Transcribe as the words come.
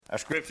Our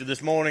scripture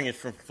this morning is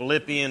from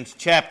Philippians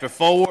chapter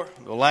 4,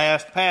 the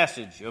last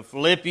passage of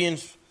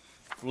Philippians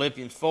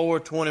 4,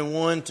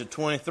 21 to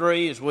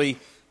 23, as we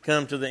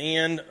come to the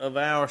end of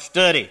our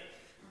study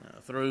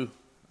through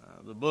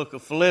the book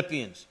of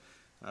Philippians.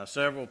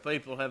 Several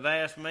people have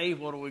asked me,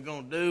 what are we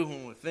going to do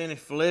when we finish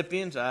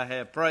Philippians? I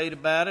have prayed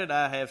about it,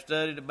 I have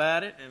studied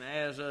about it, and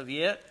as of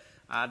yet,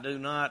 I do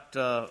not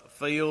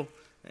feel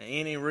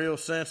any real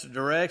sense of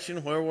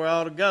direction where we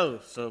ought to go.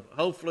 So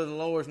hopefully the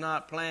Lord's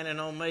not planning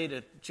on me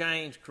to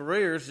change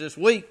careers this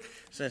week,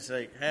 since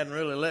they hadn't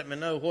really let me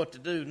know what to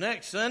do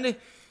next Sunday.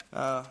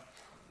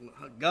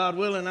 God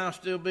willing, I'll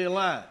still be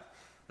alive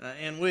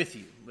and with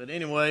you. But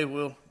anyway,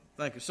 we'll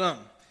think of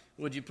something.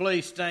 Would you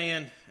please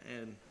stand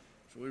and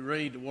we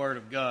read the Word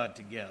of God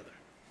together.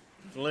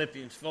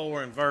 Philippians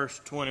 4 and verse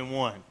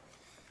 21.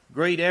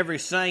 Greet every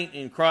saint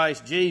in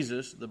Christ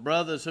Jesus. The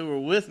brothers who are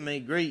with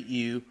me greet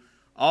you.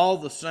 All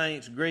the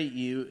saints greet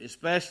you,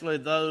 especially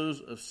those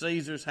of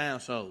Caesar's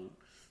household.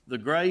 The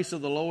grace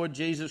of the Lord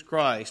Jesus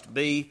Christ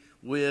be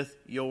with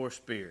your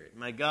spirit.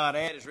 May God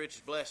add His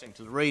richest blessing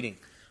to the reading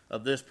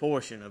of this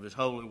portion of His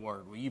holy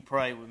word. Will you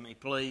pray with me,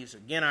 please?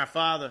 Again, our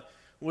Father,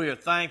 we are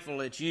thankful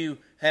that you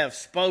have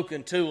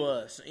spoken to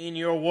us in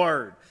your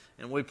word.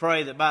 And we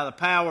pray that by the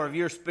power of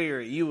your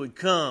Spirit, you would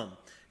come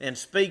and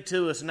speak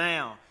to us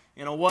now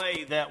in a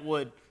way that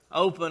would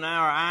open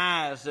our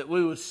eyes, that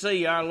we would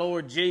see our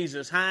Lord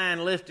Jesus high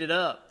and lifted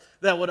up,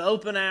 that would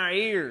open our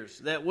ears,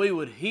 that we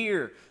would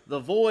hear the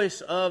voice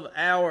of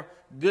our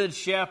good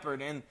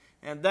shepherd,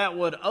 and that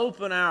would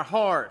open our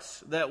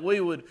hearts, that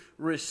we would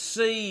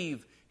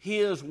receive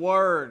His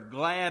word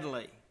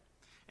gladly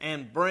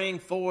and bring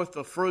forth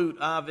the fruit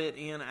of it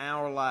in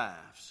our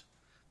lives,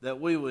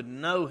 that we would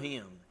know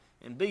Him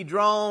and be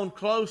drawn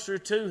closer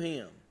to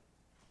Him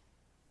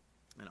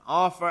and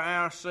offer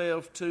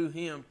ourselves to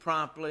Him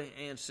promptly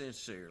and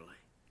sincerely.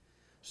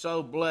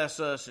 So bless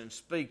us and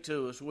speak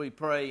to us, we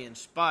pray, in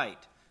spite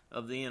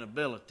of the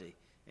inability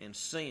and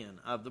sin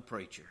of the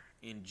preacher.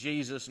 In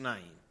Jesus'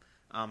 name,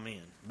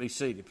 amen. Be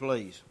seated,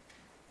 please.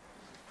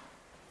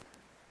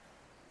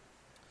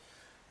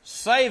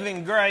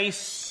 Saving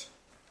grace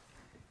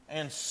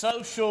and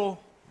social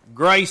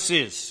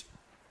graces.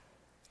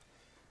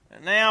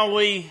 And now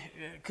we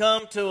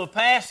come to a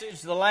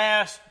passage, the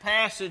last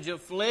passage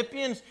of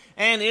Philippians,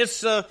 and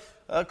it's a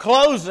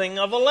closing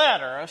of a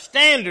letter, a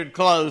standard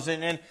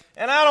closing. And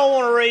I don't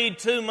want to read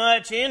too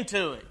much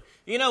into it.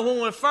 You know,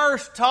 when we're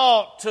first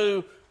taught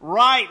to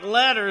write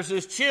letters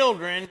as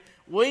children,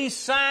 we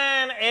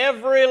sign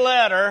every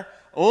letter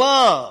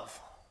love.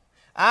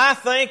 I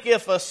think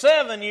if a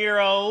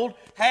 7-year-old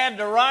had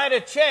to write a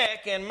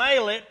check and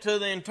mail it to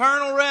the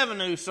Internal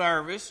Revenue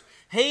Service,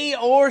 he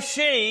or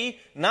she,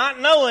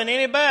 not knowing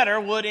any better,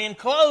 would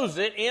enclose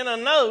it in a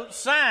note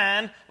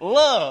signed,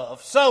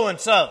 love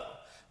so-and-so.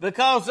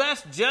 Because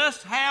that's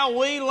just how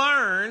we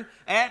learn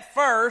at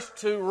first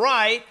to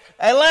write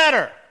a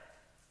letter.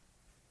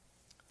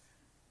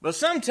 But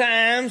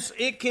sometimes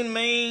it can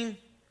mean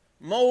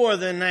more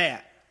than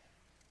that.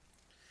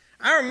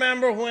 I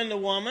remember when the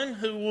woman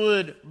who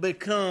would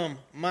become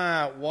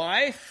my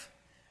wife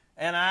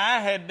and I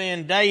had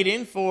been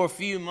dating for a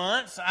few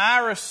months, I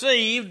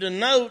received a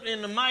note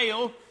in the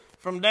mail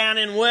from down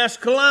in West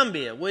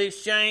Columbia. We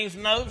exchanged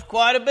notes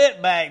quite a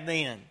bit back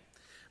then.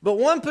 But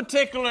one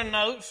particular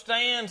note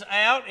stands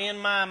out in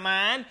my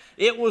mind.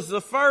 It was the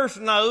first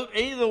note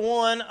either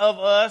one of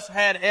us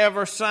had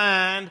ever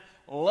signed,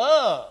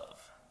 love.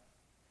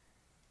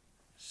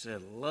 It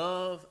said,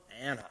 love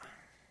Anna.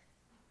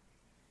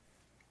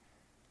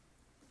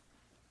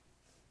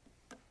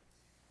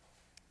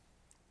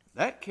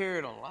 That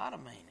carried a lot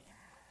of meaning.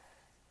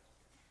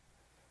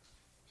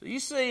 So you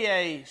see,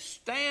 a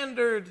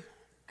standard,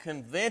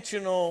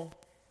 conventional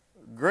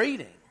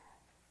greeting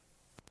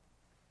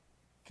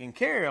can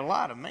carry a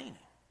lot of meaning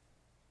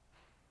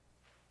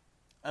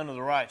under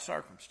the right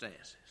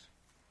circumstances.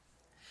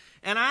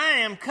 And I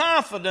am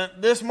confident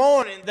this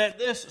morning that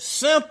this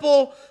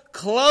simple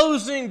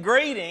closing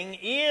greeting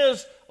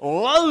is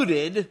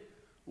loaded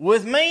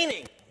with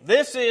meaning.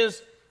 This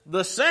is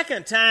the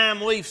second time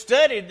we've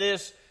studied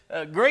this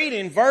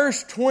greeting.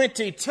 Verse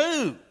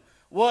 22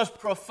 was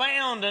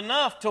profound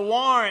enough to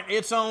warrant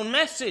its own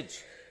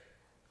message.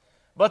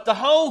 But the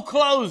whole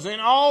closing,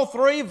 all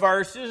 3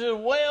 verses, is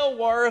well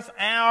worth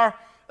our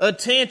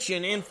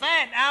attention. In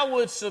fact, I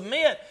would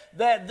submit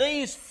that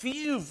these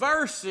few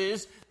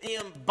verses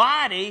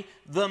embody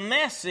the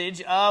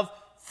message of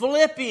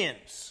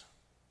Philippians.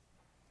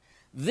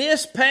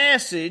 This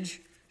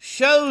passage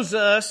shows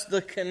us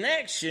the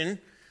connection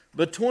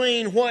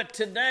between what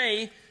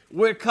today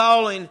we're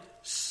calling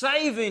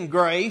saving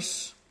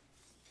grace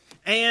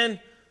and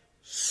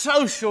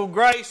social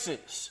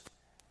graces.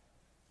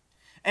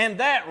 And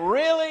that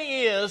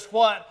really is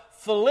what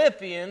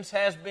Philippians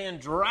has been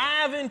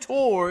driving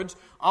towards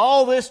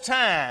all this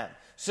time.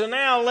 So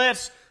now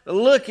let's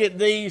look at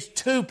these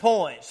 2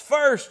 points.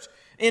 First,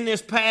 in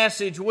this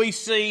passage, we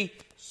see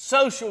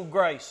social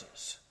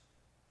graces.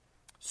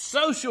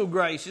 Social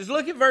graces.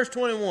 Look at verse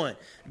 21.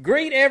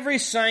 Greet every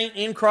saint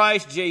in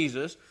Christ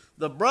Jesus.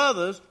 The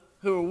brothers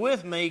who are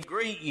with me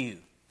greet you.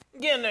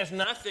 Again, there's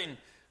nothing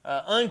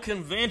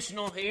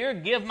unconventional here.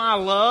 Give my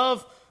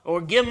love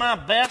or give my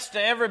best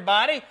to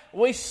everybody.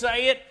 We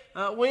say it.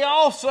 We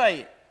all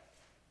say it.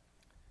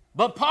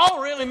 But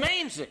Paul really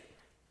means it.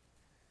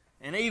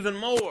 And even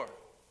more,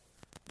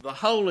 the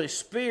Holy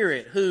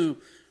Spirit who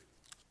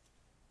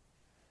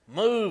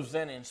moves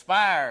and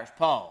inspires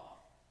Paul,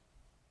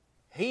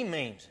 he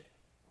means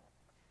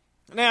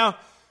it. Now,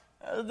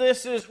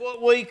 this is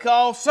what we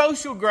call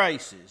social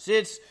graces.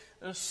 It's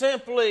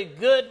simply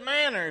good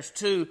manners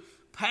to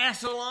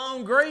pass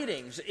along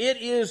greetings. It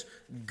is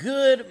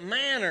good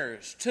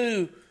manners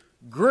to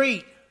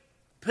greet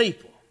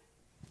people.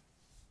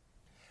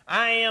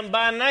 I am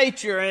by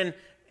nature an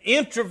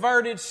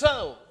introverted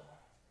soul.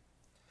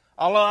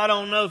 Although I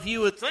don't know if you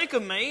would think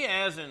of me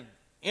as an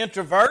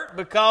introvert,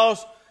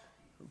 because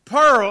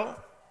Pearl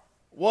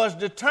was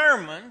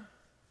determined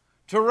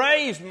to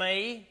raise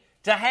me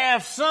to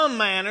have some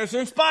manners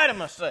in spite of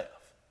myself.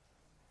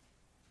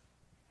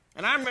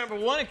 And I remember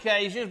one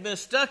occasion, it's been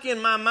stuck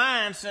in my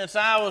mind since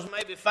I was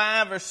maybe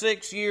 5 or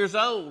 6 years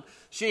old.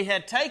 She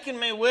had taken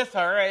me with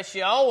her, as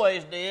she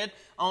always did,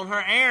 on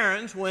her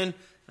errands when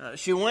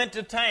she went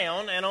to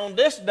town. And on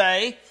this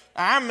day,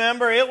 I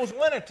remember it was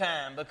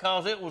wintertime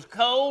because it was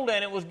cold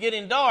and it was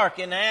getting dark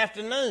in the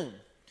afternoon.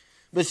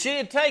 But she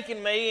had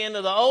taken me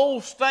into the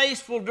old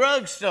Statesville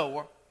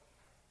drugstore.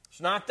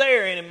 It's not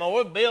there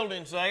anymore. The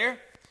building's there.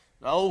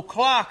 The old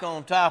clock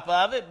on top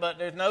of it, but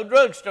there's no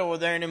drugstore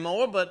there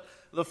anymore. But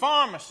the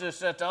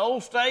pharmacist at the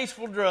old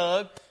Statesville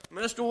drug,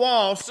 Mr.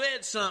 Wall,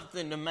 said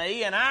something to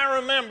me, and I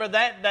remember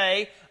that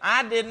day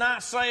I did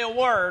not say a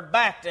word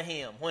back to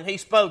him when he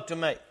spoke to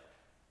me.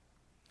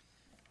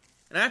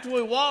 And after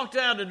we walked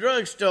out of the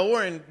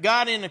drugstore and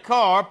got in the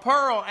car,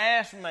 Pearl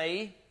asked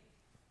me,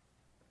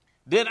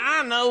 did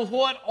I know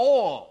what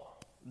oil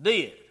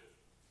did?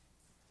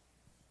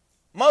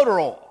 Motor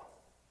oil.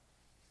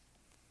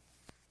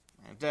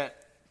 At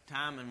that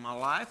time in my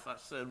life, I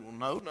said, well,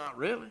 no, not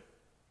really.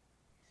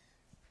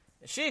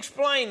 And she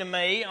explained to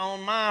me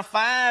on my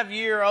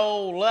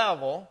 5-year-old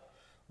level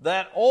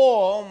that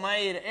oil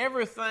made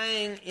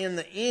everything in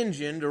the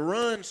engine to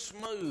run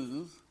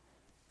smooth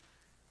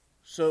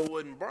so it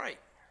wouldn't break.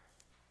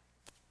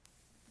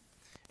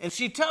 And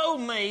she told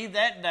me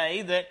that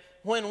day that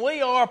when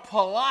we are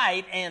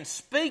polite and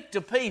speak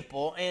to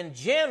people and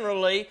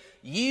generally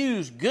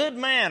use good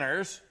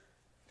manners,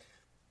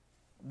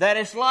 that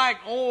it's like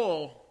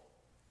oil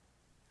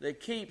that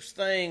keeps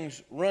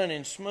things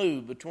running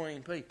smooth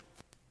between people.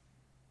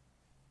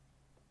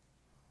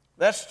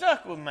 That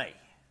stuck with me.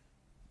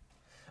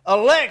 A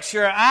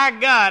lecture I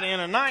got in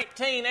a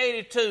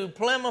 1982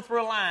 Plymouth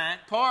Reliant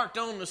parked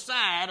on the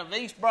side of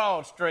East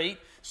Broad Street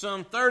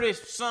some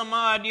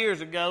 30-some-odd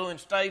years ago in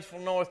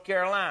Statesville, North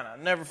Carolina.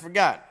 I've never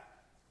forgotten.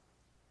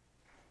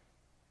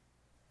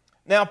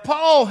 Now,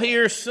 Paul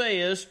here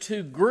says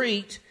to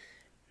greet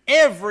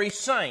every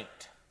saint.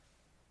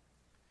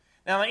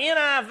 Now, the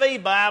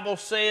NIV Bible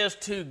says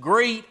to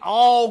greet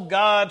all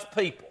God's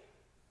people.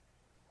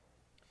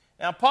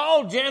 Now,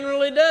 Paul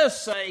generally does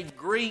say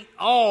greet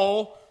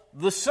all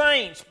the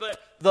saints,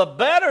 but the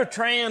better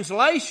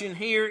translation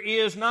here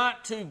is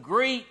not to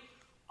greet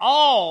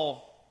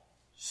all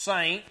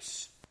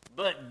saints,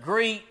 but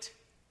greet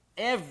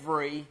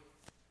every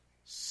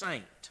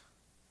saint.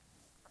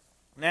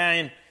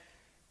 Now,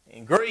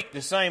 in Greek,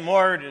 the same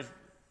word is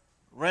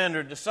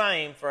rendered the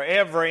same for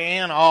every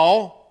and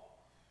all.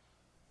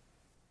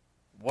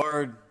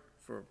 Word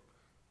for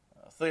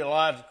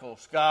theological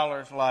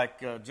scholars like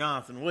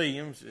Jonathan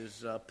Williams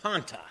is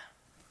panta,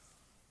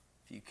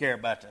 if you care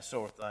about that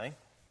sort of thing.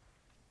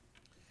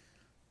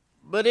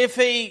 But if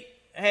he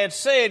had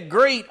said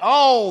greet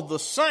all the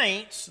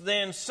saints,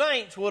 then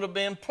saints would have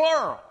been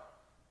plural.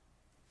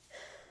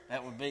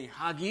 That would be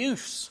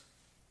hagios.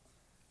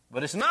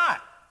 But it's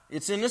not.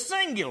 It's in the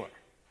singular.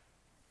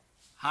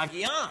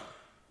 Hagion.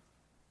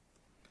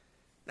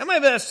 Now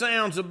maybe that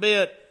sounds a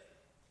bit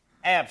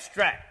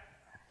abstract.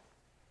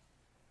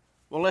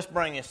 Well, let's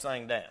bring this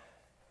thing down.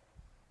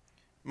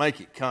 Make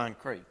it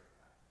concrete.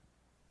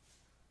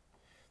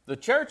 The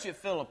church at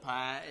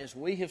Philippi, as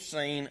we have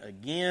seen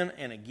again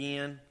and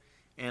again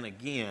and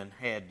again,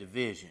 had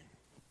division.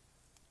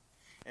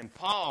 And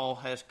Paul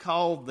has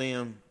called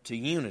them to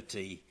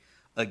unity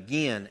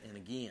again and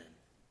again.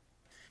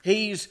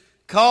 He's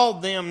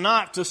called them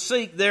not to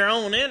seek their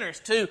own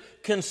interests, to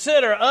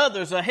consider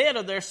others ahead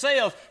of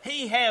themselves.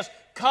 He has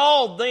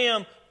called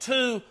them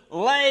to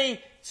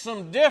lay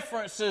some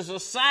differences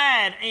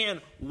aside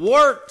and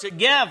work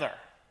together.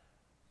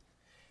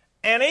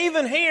 And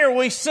even here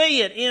we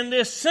see it in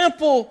this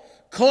simple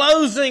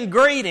closing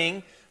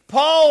greeting.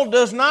 Paul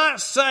does not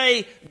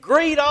say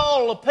greet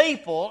all the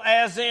people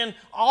as in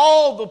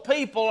all the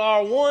people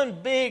are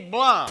one big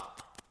blob.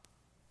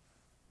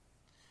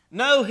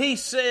 No, he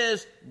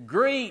says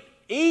greet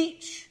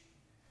each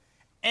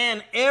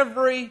and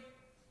every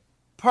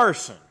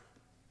person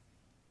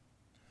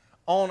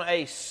on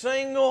a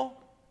single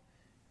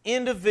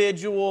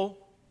individual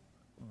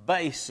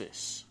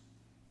basis.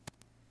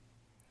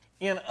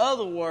 In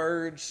other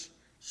words,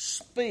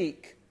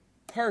 speak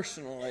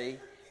personally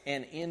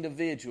and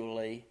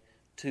individually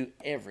to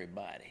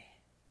everybody,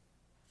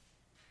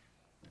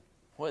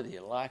 whether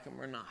you like them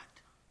or not.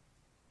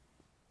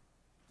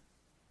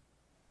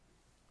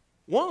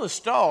 One of the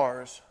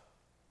stars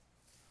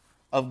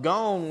of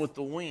Gone with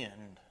the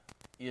Wind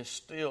is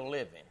still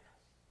living.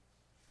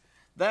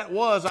 That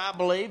was, I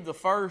believe, the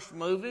first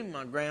movie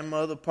my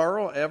grandmother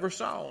Pearl ever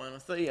saw in a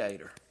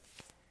theater.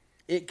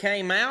 It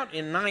came out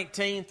in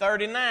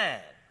 1939.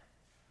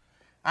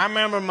 I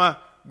remember my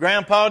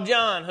Grandpa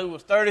John, who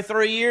was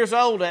 33 years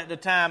old at the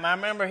time, I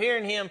remember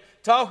hearing him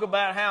talk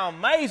about how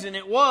amazing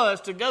it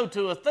was to go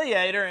to a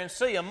theater and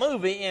see a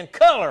movie in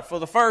color for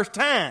the first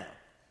time.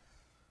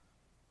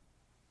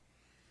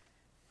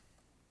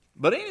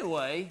 But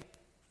anyway,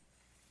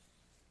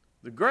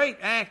 the great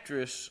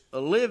actress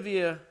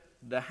Olivia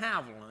de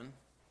Havilland,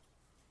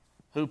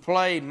 who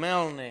played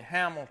Melanie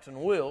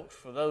Hamilton Wilkes,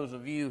 for those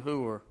of you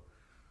who are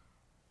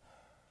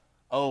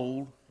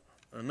old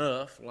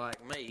enough,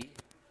 like me,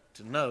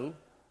 to know,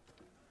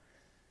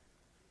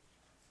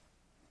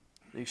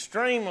 the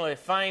extremely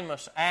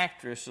famous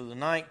actress of the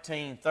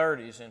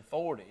 1930s and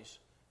 40s,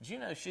 did you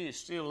know she is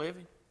still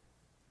living?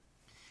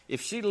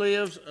 If she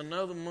lives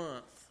another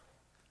month,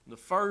 the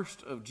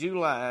 1st of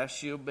July,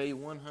 she'll be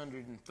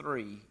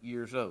 103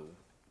 years old.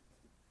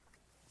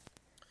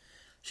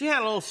 She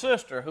had a little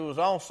sister who was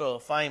also a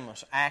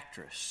famous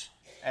actress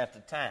at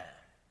the time.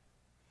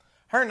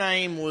 Her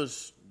name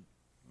was,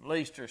 at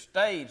least her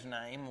stage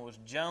name, was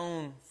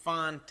Joan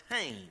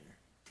Fontaine.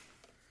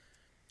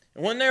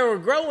 And when they were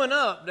growing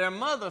up, their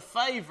mother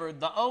favored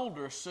the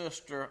older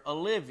sister,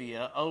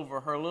 Olivia, over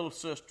her little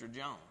sister,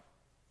 Joan.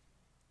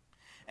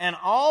 And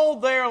all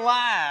their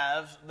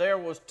lives, there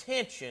was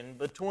tension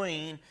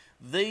between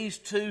these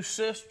two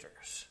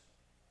sisters.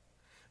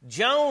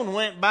 Joan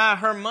went by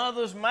her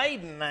mother's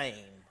maiden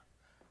name,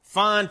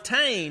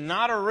 Fontaine,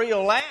 not her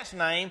real last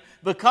name,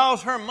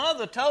 because her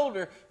mother told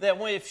her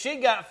that if she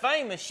got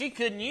famous, she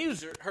couldn't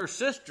use her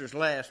sister's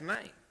last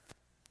name.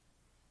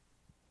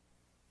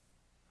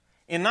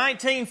 In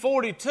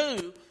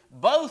 1942,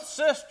 both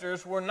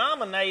sisters were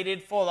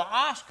nominated for the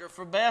Oscar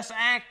for Best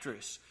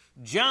Actress.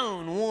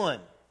 Joan won.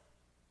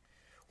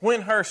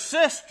 When her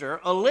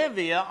sister,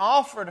 Olivia,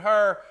 offered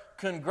her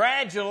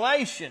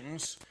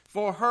congratulations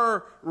for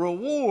her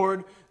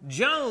reward,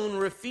 Joan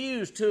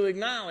refused to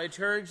acknowledge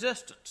her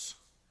existence.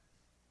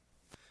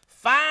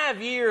 5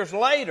 years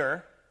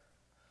later,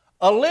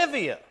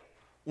 Olivia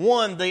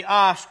won the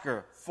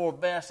Oscar for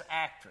Best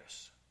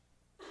Actress.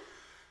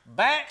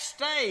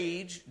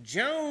 Backstage,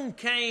 Joan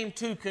came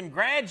to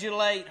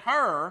congratulate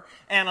her,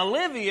 and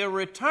Olivia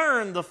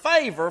returned the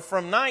favor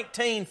from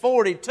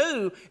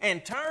 1942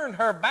 and turned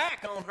her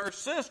back on her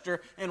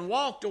sister and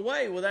walked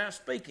away without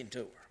speaking to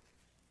her.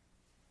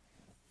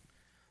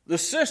 The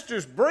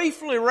sisters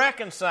briefly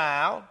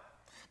reconciled,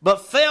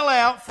 but fell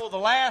out for the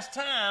last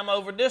time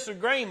over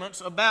disagreements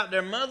about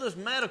their mother's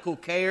medical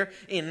care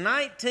in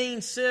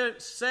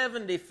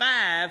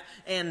 1975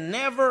 and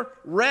never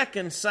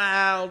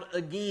reconciled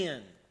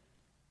again.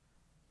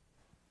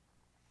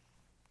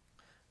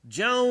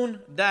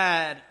 Joan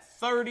died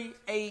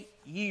 38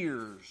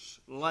 years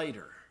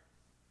later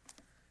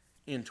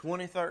in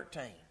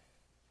 2013.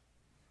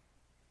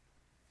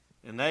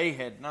 And they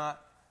had not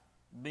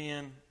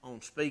been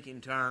on speaking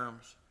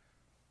terms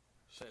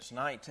since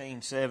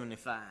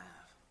 1975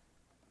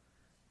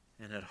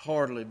 and had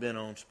hardly been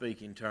on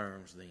speaking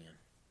terms then.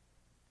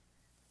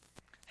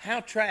 How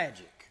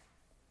tragic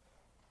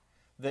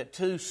that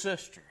two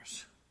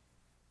sisters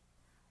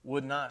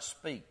would not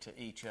speak to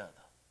each other.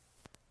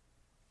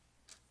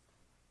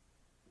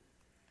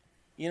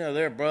 You know,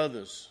 there are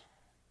brothers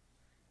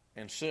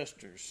and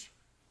sisters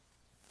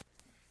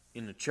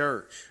in the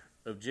church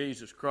of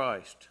Jesus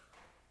Christ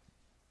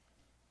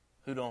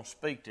who don't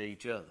speak to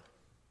each other.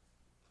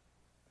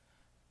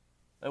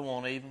 They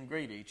won't even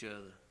greet each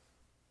other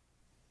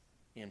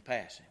in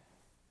passing.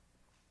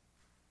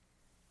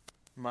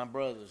 My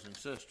brothers and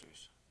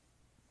sisters,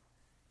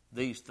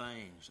 these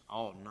things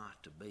ought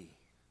not to be.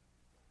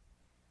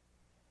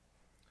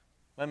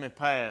 Let me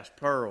pass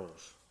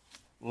Pearl's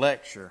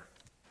lecture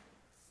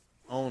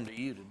on to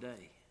you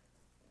today.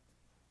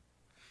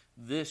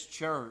 This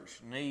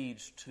church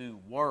needs to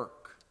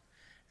work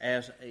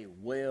as a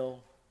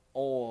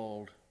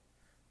well-oiled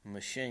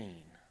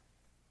machine.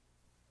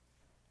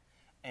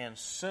 And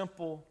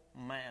simple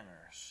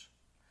manners,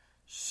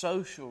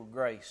 social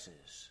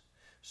graces,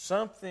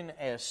 something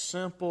as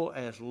simple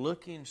as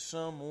looking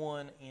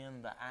someone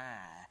in the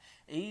eye,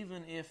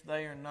 even if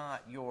they are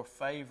not your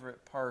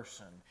favorite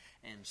person,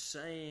 and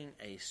saying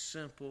a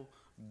simple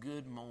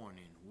good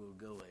morning will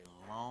go a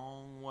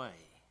long way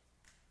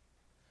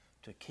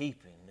to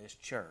keeping this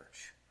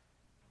church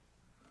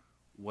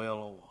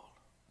well-oiled.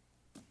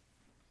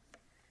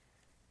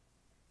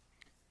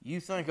 You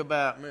think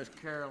about Miss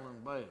Carolyn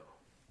Bell.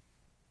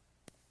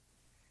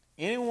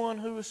 Anyone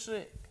who is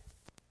sick,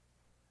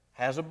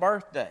 has a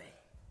birthday,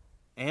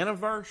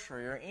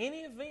 anniversary or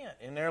any event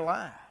in their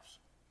lives,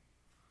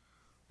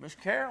 Miss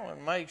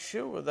Carolyn makes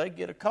sure they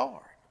get a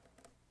card.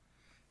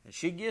 And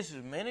she gets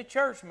as many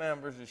church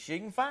members as she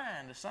can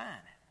find to sign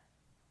it.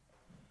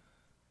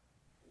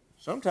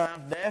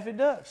 Sometimes Daffy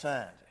Duck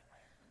signs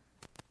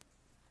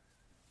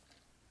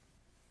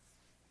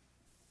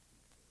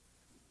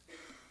it.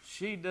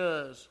 She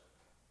does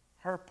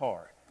her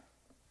part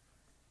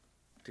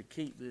to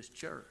keep this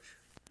church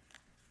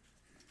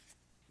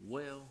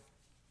well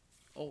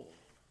oiled.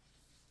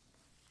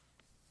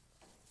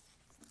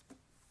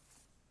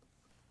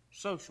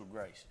 Social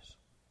graces.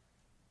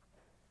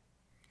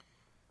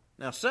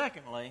 Now,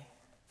 secondly,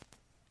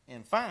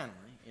 and finally,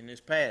 in this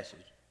passage,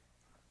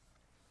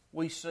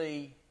 we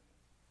see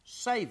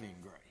saving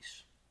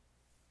grace.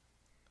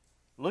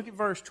 Look at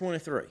verse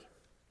 23.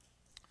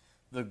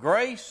 The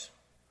grace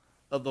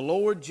of the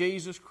Lord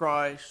Jesus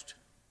Christ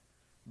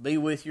be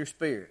with your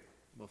spirit.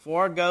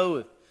 Before I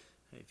go,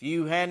 if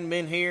you hadn't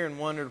been here and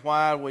wondered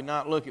why we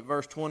not look at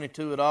verse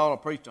 22 at all, I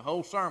preached a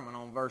whole sermon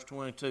on verse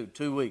 22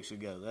 2 weeks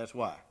ago. That's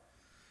why.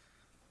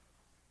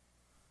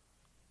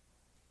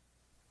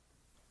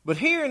 But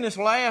here in this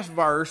last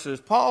verse, as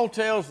Paul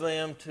tells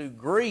them to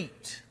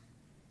greet,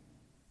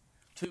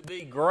 to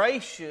be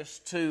gracious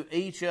to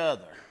each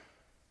other,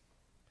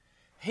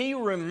 he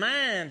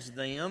reminds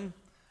them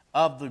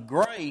of the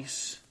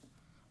grace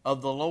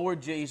of the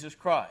Lord Jesus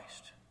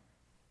Christ.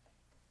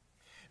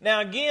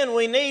 Now again,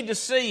 we need to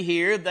see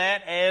here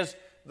that, as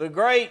the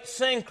great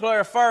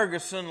Sinclair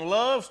Ferguson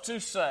loves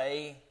to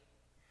say,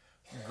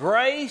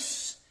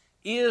 grace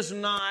is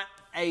not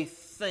a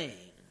thing.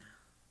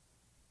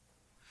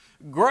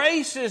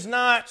 Grace is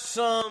not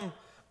some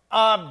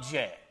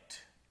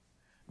object.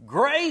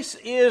 Grace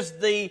is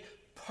the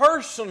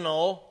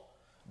personal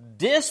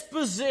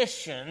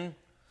disposition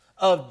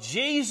of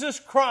Jesus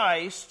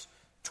Christ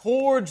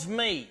towards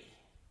me,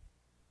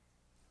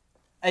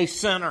 a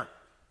sinner.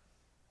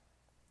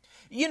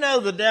 You know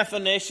the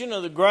definition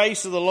of the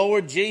grace of the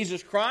Lord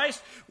Jesus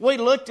Christ. We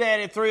looked at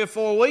it 3 or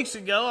 4 weeks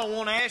ago. I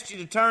won't ask you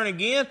to turn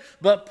again.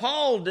 But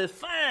Paul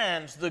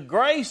defines the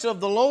grace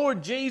of the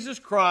Lord Jesus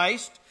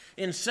Christ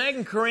in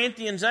 2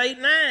 Corinthians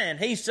 8:9.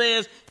 He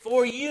says,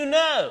 "For you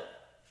know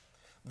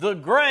the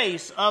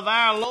grace of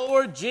our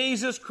Lord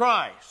Jesus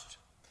Christ,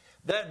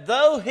 that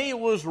though he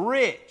was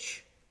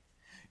rich,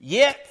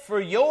 yet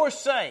for your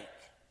sake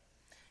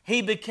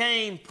he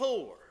became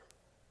poor,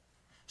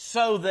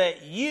 so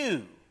that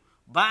you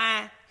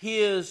by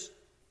his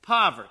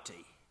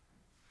poverty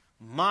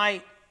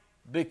might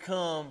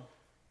become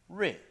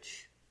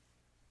rich."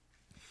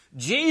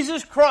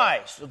 Jesus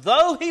Christ,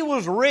 though he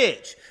was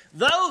rich,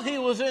 though he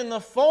was in the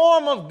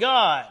form of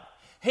God,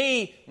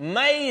 he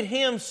made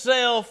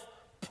himself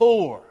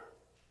poor,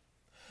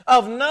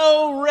 of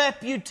no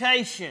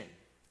reputation,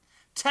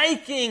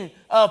 taking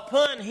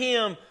upon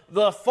him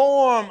the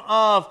form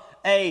of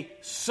a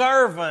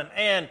servant,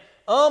 and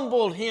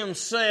humbled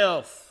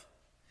himself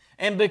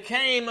and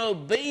became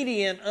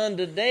obedient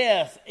unto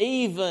death,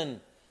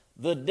 even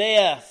the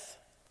death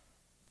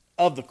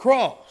of the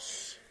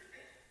cross,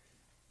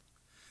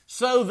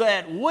 so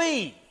that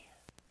we,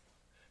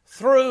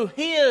 through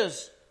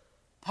his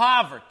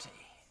poverty,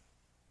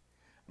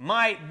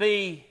 might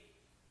be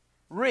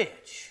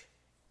rich.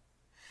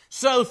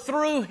 So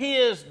through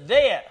his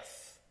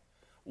death,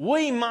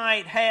 we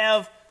might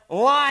have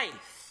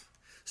life.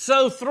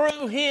 So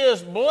through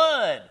his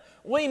blood,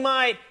 we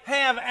might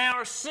have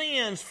our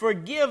sins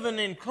forgiven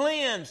and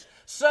cleansed,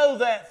 so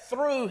that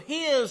through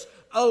his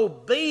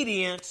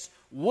obedience,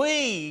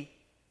 we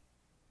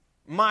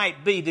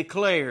might be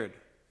declared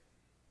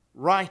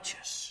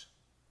righteous.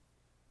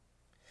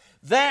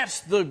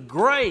 That's the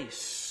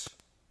grace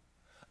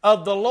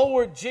of the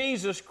Lord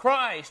Jesus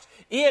Christ.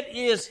 It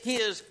is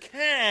his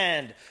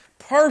kind,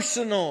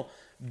 personal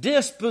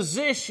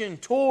disposition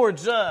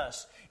towards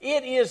us.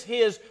 It is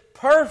his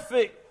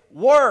perfect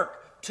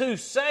work to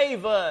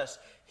save us.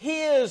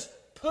 His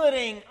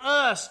putting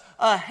us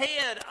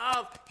ahead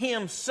of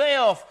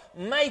himself,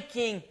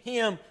 making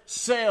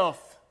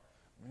himself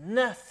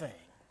nothing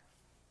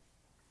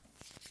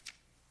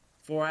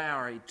for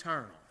our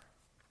eternal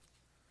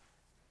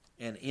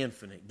and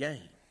infinite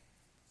gain.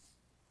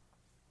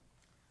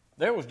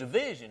 There was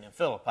division in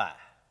Philippi.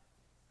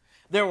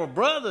 There were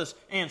brothers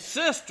and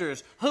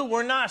sisters who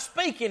were not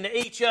speaking to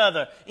each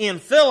other in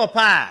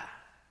Philippi.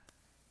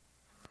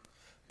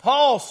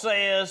 Paul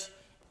says,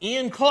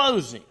 in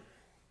closing,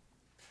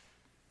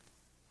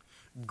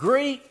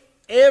 greet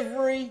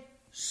every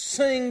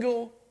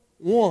single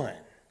one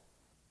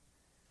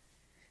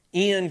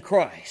in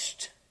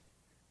Christ.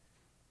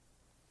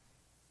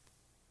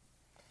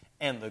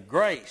 And the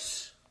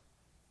grace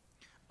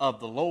of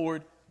the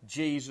Lord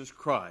Jesus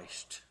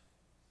Christ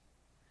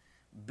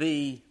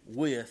be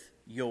with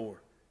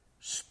your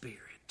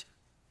spirit.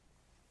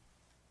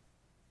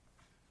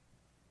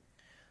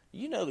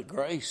 You know the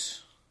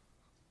grace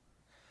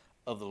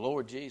of the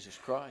Lord Jesus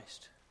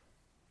Christ.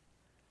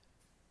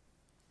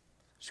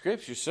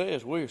 Scripture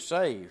says we're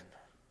saved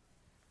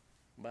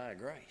by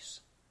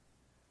grace.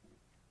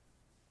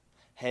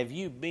 Have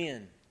you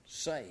been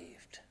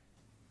saved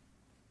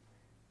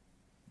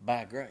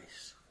by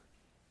grace.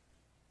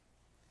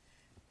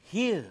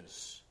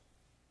 His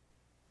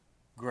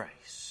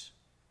grace.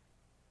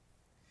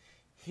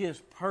 His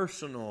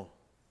personal,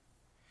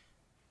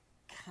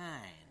 kind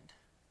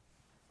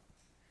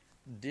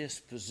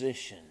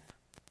disposition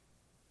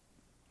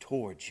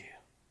towards you.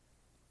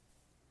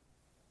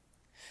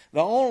 The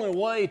only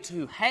way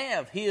to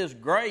have His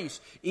grace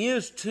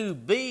is to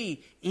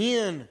be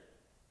in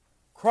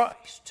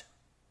Christ.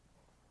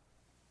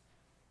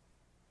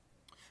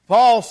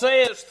 Paul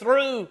says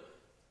through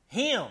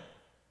Him,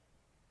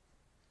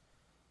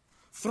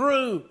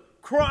 through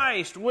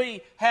Christ,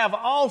 we have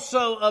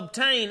also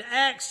obtained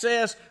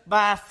access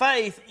by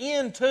faith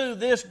into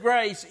this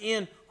grace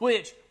in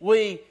which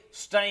we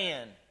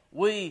stand.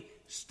 We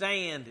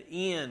stand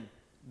in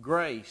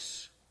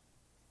grace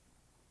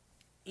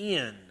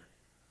in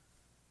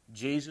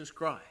Jesus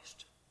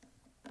Christ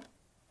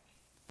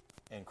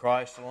and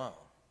Christ alone.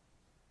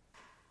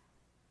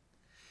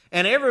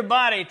 And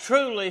everybody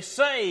truly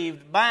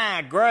saved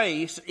by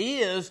grace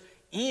is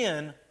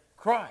in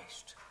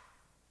Christ.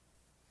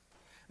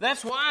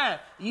 That's why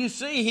you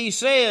see he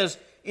says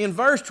in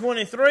verse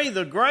 23,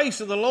 the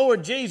grace of the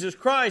Lord Jesus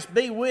Christ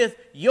be with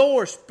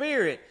your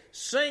spirit,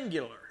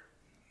 singular.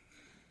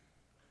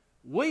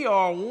 We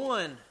are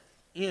one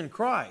in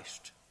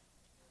Christ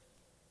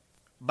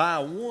by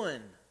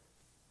one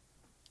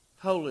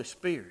Holy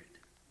Spirit.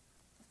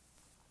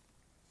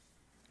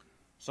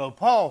 So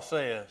Paul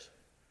says,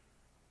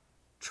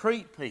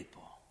 treat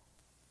people,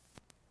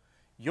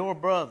 your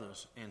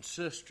brothers and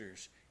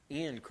sisters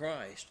in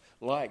Christ,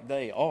 like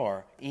they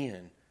are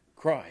in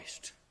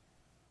Christ.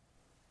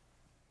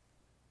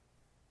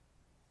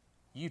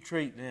 You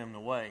treat them the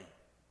way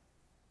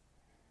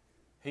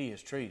He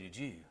has treated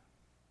you,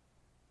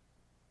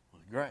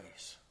 with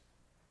grace.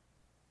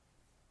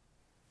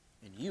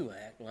 And you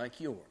act like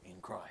you're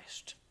in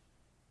Christ.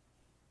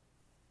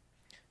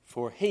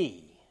 For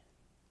He,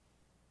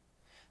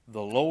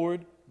 the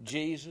Lord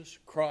Jesus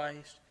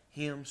Christ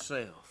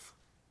Himself,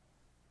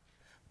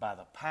 by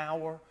the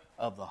power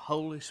of the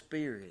Holy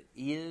Spirit,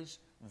 is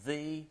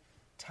the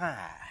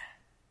tie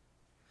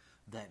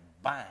that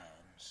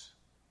binds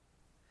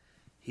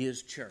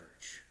His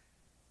church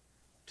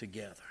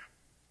together.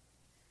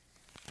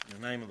 In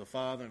the name of the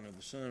Father, and of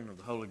the Son, and of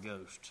the Holy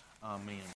Ghost. Amen.